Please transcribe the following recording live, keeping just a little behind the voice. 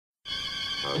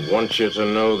I want you to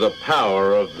know the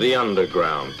power of the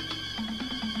underground.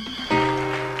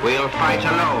 We'll fight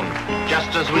alone, just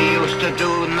as we used to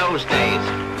do in those days.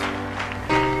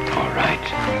 All right.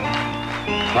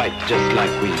 Fight just like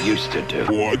we used to do.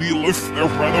 Why do you listen there,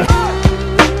 brother?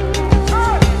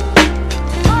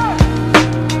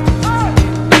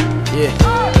 Yeah.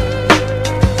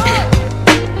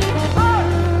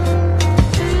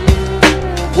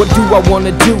 What do I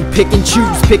wanna do? Pick and choose.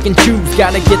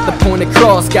 Gotta get the point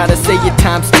across, gotta say it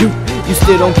times two. You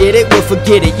still don't get it? Well,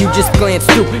 forget it, you just glance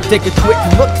through. Take a quick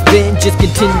look, then just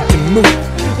continue to move.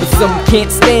 But some can't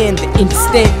stand the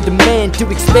instant demand to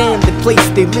expand the place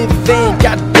they live in.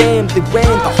 Goddamn, they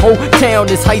ran the whole town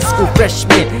as high school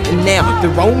freshmen, and now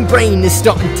their own brain is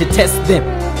starting to test them.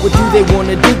 What do they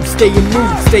wanna do? Stay and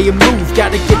move.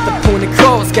 Gotta get the point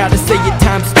across, gotta say it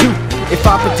times two. If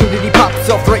opportunity pops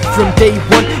off right from day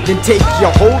one, then take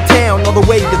your whole town all the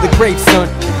way to the grave, son.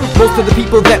 Most of the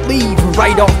people that leave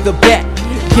right off the bat,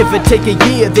 give or take a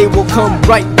year, they will come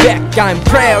right back. I'm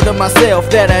proud of myself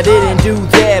that I didn't do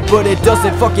that, but it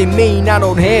doesn't fucking mean I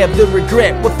don't have the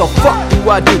regret. What the fuck do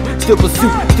I do? Still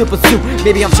pursue.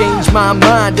 Maybe I'll change my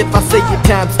mind if I say it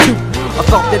times two. I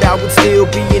thought that I would still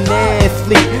be an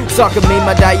athlete. Soccer made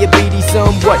my diabetes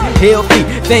somewhat healthy.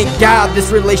 Thank God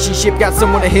this relationship got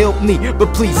someone to help me.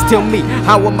 But please tell me,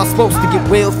 how am I supposed to get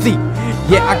wealthy?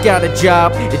 Yeah, I got a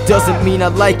job, it doesn't mean I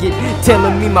like it.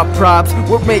 Telling me my props,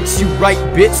 what makes you right,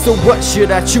 bitch? So what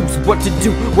should I choose? What to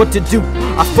do?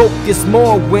 I focus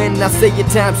more when I say it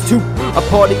times two. I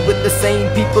party with the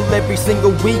same people every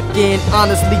single weekend.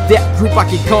 Honestly, that group I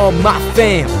can call my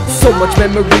fam. So much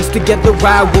memories together,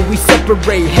 why will we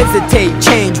separate? Hesitate,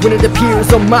 change when it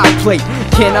appears on my plate.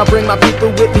 Can I bring my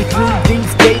people with me through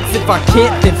these gates? If I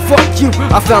can't, then fuck you,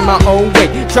 I found my own way.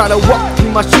 Try to walk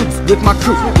through my shoes with my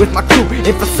crew.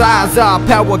 Emphasize our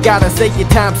power, gotta say it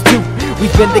times two.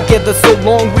 We've been together so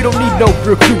long, we don't need no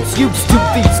recruits. Used to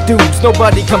these dudes,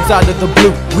 nobody comes out of the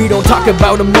blue. We don't talk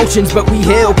about emotions, but we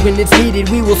help when it's needed.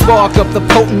 We will spark up the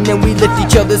potent and we lift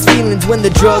each other's feelings. When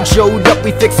the drugs showed up,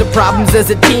 we fixed the problems as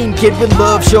a team. Kid, when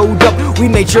love showed up, we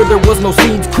made sure there was no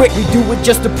scenes. Quick, we do it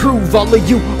just to prove all of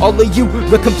you.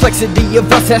 The complexity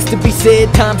of us has to be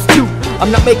said times two. I'm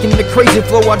not making the crazy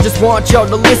flow, I just want y'all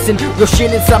to listen. Real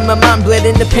shit inside my mind, bled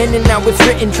independent, now it's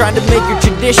written. Trying to make a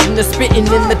tradition of spitting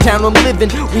in the town I'm living.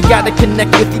 We gotta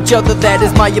connect with each other, that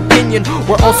is my opinion.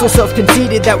 We're also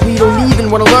self-conceited that we don't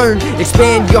even wanna learn.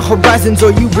 Expand your horizons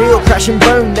or you will crash and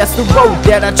burn. That's the road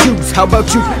that I choose. How about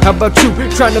you?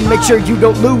 Trying to make sure you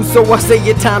don't lose, so I say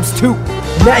it times two.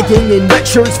 Nagging in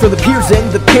lectures for the peers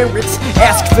and the parents.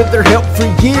 Asked for their help for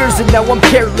years and now I'm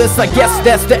careless. I guess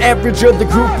that's the average of the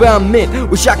group I'm in.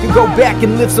 Wish I could go back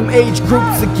and live some age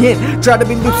groups again. Try to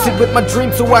be lucid with my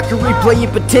dreams so I can replay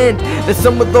and pretend that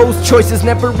some of those choices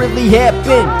never really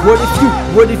happened.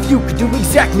 What if you could do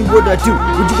exactly what I do?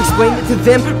 Would you explain it to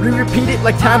them? Re-repeat it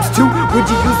like times two? Would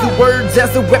you use the words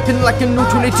as a weapon like a new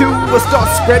 22? Or start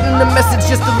spreading the message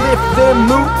just to lift their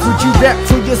mood? Would you rap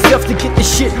for yourself to get the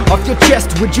shit off your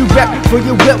chest? Would you rap for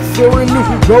your wealth or a new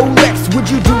Rolex? Would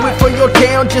you do it for your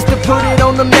town just to put it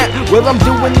on the map? Well, I'm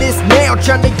doing this now,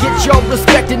 trying to get your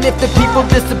respect. And if the people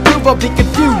disapprove, I'll be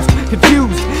confused.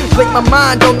 Break my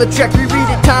mind on the track, reread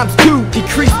it times two.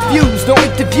 Decreased views, don't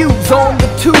make the views on the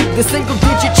tube. The single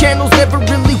digit channels never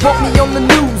really want me on the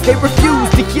news. They refuse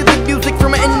to hear the music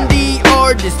from an indie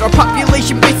artist. Our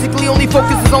population basically only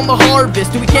focuses on the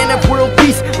harvest. We can't have world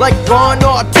peace like Ron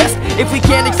or Test if we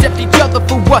can't accept each other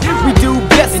for what we do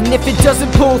best. And if it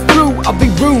doesn't pull through, I'll be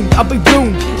ruined.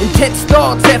 Intense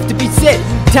thoughts have to be said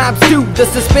times two. The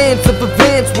suspense of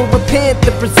events will repent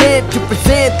to present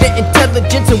the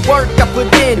intelligence and work I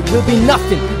put in. It will be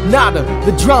nothing, nada,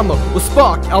 the drama will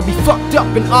spark. I'll be fucked up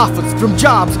in offers from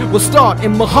jobs will start,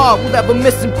 and my heart will have a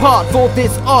missing part for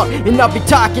this art. And I'll be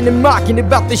talking and mocking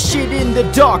about this shit in the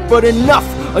dark. But enough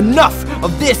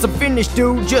of this, I'm finished,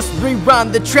 dude. Just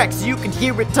rewind the track so you can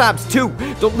hear it times two.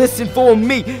 Don't listen for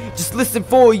me, just listen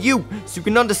for you, so you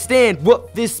can understand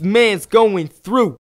what this man's going through.